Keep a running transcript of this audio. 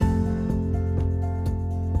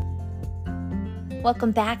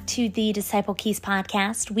Welcome back to the Disciple Keys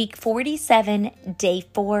podcast, week 47, day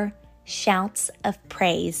 4, shouts of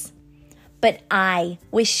praise. But I,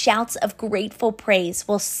 with shouts of grateful praise,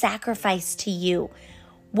 will sacrifice to you.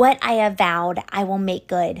 What I have vowed, I will make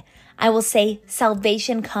good. I will say,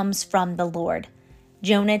 salvation comes from the Lord.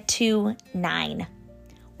 Jonah 2:9.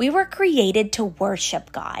 We were created to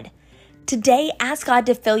worship God. Today, ask God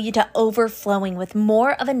to fill you to overflowing with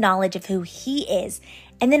more of a knowledge of who He is,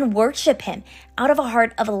 and then worship Him out of a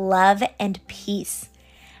heart of love and peace.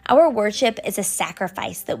 Our worship is a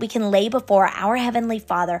sacrifice that we can lay before our Heavenly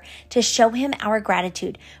Father to show Him our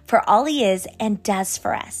gratitude for all He is and does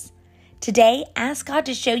for us. Today, ask God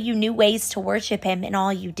to show you new ways to worship Him in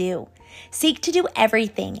all you do. Seek to do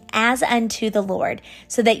everything as unto the Lord,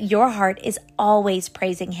 so that your heart is always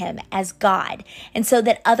praising Him as God, and so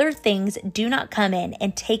that other things do not come in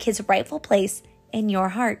and take His rightful place in your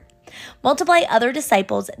heart. Multiply other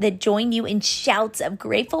disciples that join you in shouts of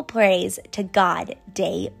grateful praise to God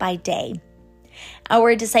day by day.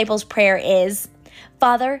 Our disciples' prayer is,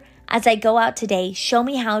 Father, as I go out today, show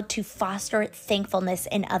me how to foster thankfulness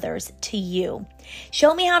in others to you.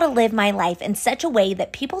 Show me how to live my life in such a way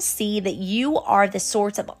that people see that you are the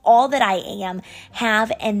source of all that I am,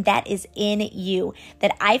 have, and that is in you,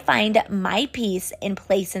 that I find my peace and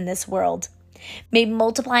place in this world. May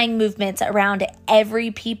multiplying movements around every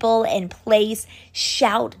people and place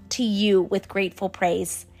shout to you with grateful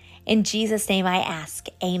praise. In Jesus' name I ask,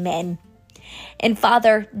 amen. And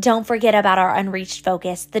Father, don't forget about our unreached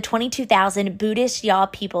focus, the 22,000 Buddhist Yao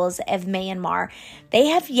peoples of Myanmar. They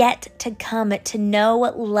have yet to come to know,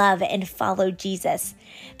 love, and follow Jesus.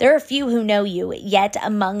 There are few who know you, yet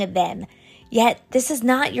among them. Yet this is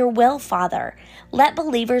not your will, Father. Let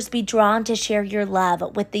believers be drawn to share your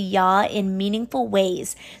love with the Yao in meaningful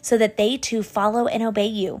ways so that they too follow and obey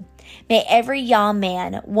you. May every Yao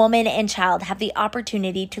man, woman, and child have the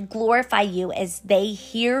opportunity to glorify you as they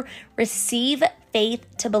hear, receive faith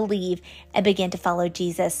to believe, and begin to follow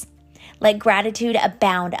Jesus. Let gratitude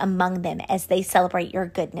abound among them as they celebrate your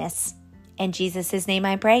goodness. In Jesus' name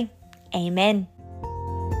I pray. Amen.